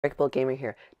Breakable Gamer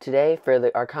here. Today,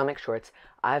 for our comic shorts,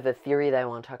 I have a theory that I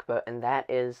want to talk about, and that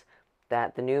is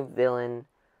that the new villain,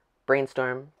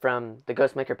 Brainstorm, from the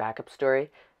Ghostmaker backup story,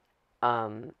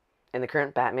 um, in the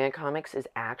current Batman comics, is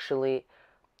actually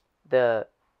the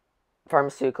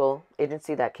pharmaceutical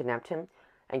agency that kidnapped him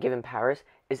and gave him powers,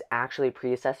 is actually a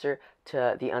predecessor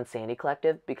to the Unsanity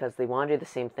Collective, because they want to do the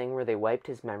same thing where they wiped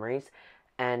his memories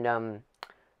and,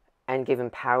 and gave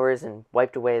him powers and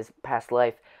wiped away his past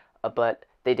life, but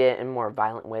they did it in a more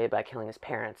violent way by killing his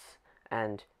parents.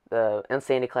 And the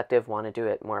Unsanity Collective want to do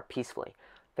it more peacefully.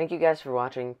 Thank you guys for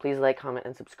watching. Please like, comment,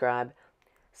 and subscribe.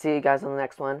 See you guys on the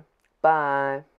next one. Bye.